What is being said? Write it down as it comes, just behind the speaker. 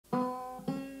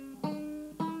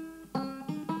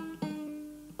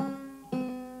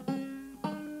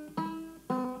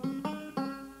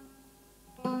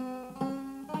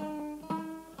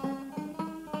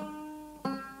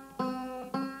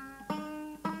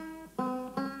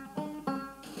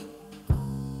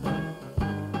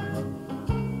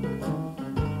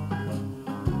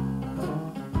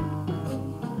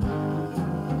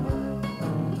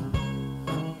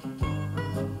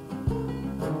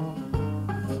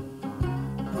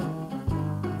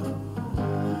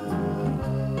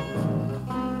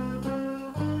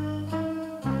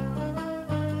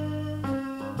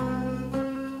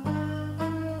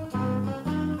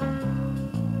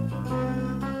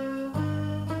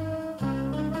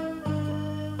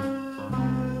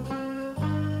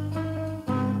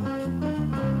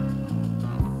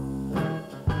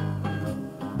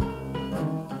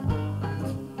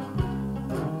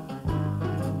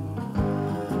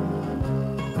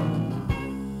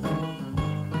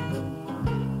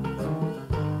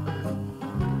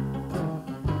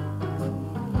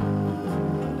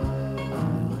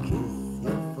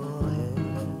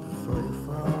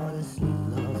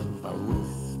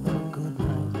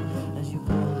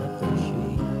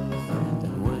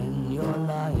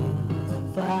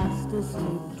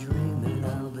asleep dreaming,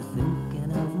 I'll be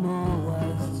thinking of more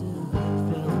ways to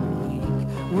feel weak.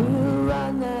 We'll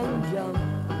run and jump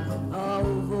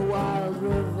over wild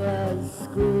rivers,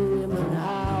 scream and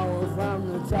howl from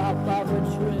the top of a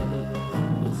tree.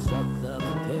 We'll suck the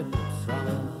pips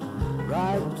from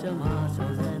ripe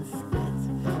tomatoes and spit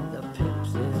the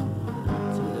pips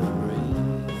into the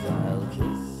breeze. I'll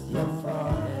kiss your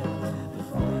forehead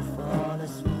before you fall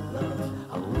asleep, love.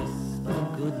 I'll whisper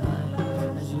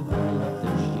goodnight as you pull up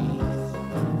the sheets.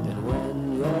 And when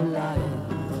you're lying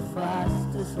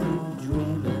fast asleep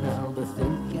dreaming, I'll be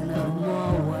thinking of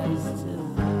more ways to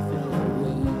feel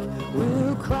weak.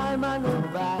 We'll climb on the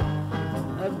back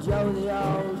of Joe the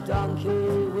old donkey.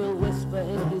 We'll whisper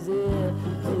in his ear,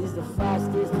 he's the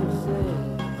fastest of sea.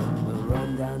 We'll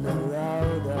run down the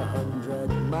road 100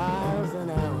 miles an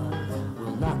hour.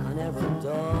 We'll knock on every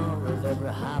door of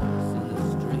every house in the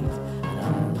street. And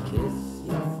I'll kiss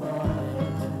your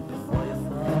forehead before you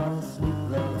fall asleep,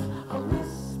 love. I'll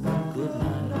whisper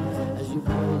goodnight as you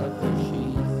pull up the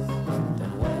sheets.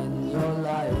 Then when you're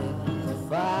lying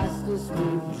fast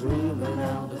asleep dreaming,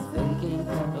 I'll be thinking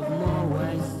of more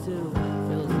ways to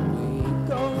feel the weak.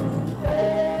 Going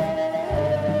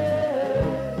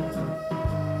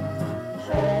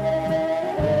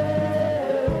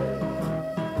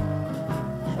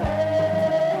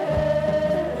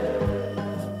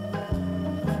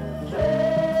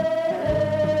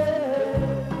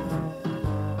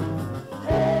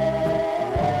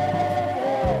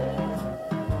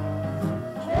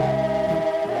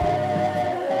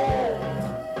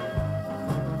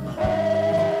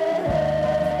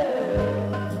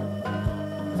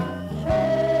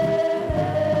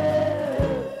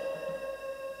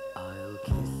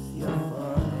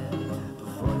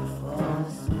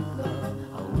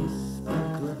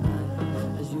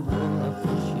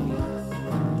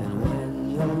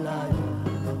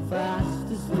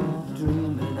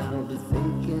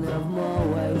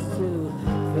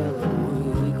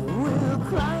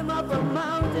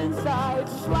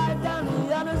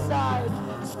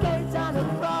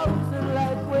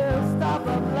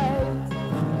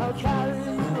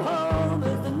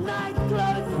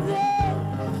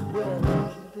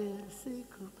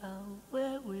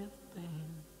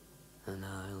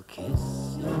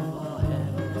kiss